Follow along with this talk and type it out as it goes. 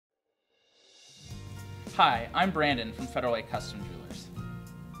Hi, I'm Brandon from Federal Way Custom Jewelers.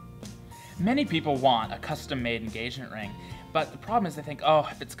 Many people want a custom-made engagement ring, but the problem is they think, oh,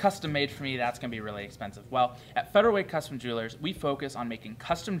 if it's custom made for me, that's gonna be really expensive. Well, at Federal Way Custom Jewelers, we focus on making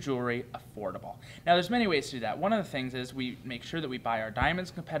custom jewelry affordable. Now, there's many ways to do that. One of the things is we make sure that we buy our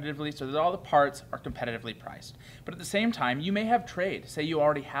diamonds competitively so that all the parts are competitively priced. But at the same time, you may have trade. Say you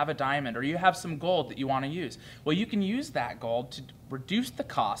already have a diamond or you have some gold that you wanna use. Well, you can use that gold to reduce the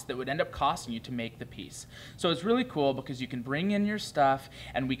cost that would end up costing you to make the piece. So it's really cool because you can bring in your stuff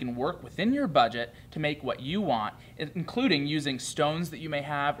and we can work within your budget to make what you want, including using stones that you may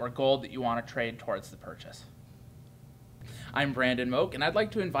have or gold that you want to trade towards the purchase. I'm Brandon Moak, and I'd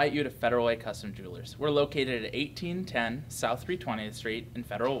like to invite you to Federal Way Custom Jewelers. We're located at 1810 South 320th Street in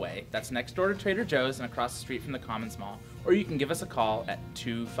Federal Way. That's next door to Trader Joe's and across the street from the Commons Mall. Or you can give us a call at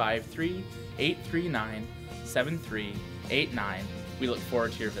 253-839-7389. We look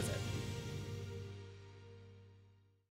forward to your visit.